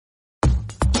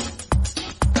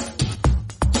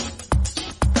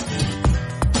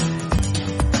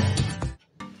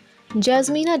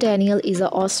Jazmina Daniel is an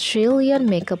Australian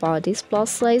makeup artist,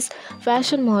 plus-size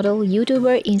fashion model,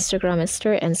 YouTuber,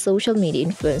 Instagrammer, and social media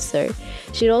influencer.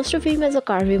 She rose to fame as a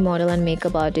curvy model and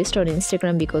makeup artist on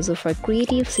Instagram because of her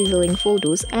creative, sizzling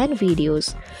photos and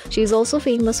videos. She is also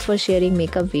famous for sharing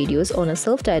makeup videos on a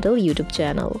self-titled YouTube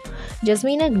channel.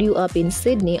 Jazmina grew up in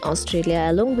Sydney, Australia,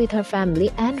 along with her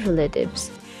family and relatives.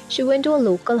 She went to a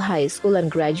local high school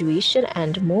and graduation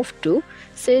and moved to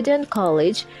Seton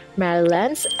College,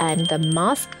 Maryland and the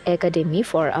Mask Academy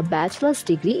for a bachelor's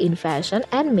degree in fashion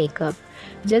and makeup.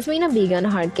 Jazmina began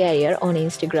her career on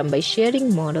Instagram by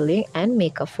sharing modeling and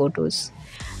makeup photos.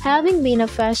 Having been a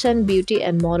fashion, beauty,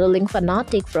 and modeling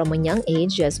fanatic from a young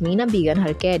age, Jazmina began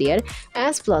her career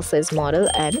as plus-size model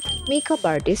and makeup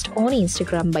artist on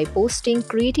Instagram by posting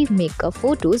creative makeup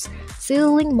photos,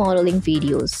 sizzling modeling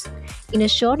videos. In a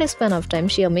short span of time,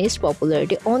 she amassed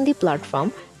popularity on the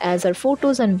platform as her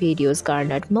photos and videos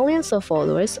garnered millions of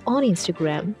followers on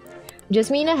Instagram.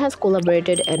 Jazmina has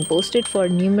collaborated and posted for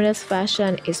numerous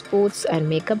fashion, sports, and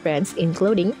makeup brands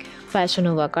including Fashion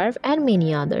Nova Curve and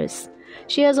many others.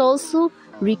 She has also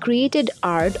recreated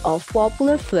art of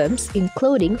popular films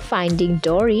including Finding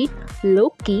Dory,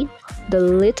 Loki, The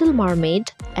Little Mermaid,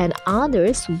 and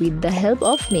others with the help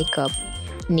of makeup.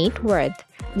 Net worth.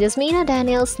 Jazmina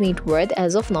Daniel's net worth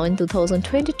as of now in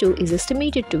 2022 is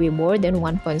estimated to be more than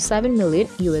 $1.7 million.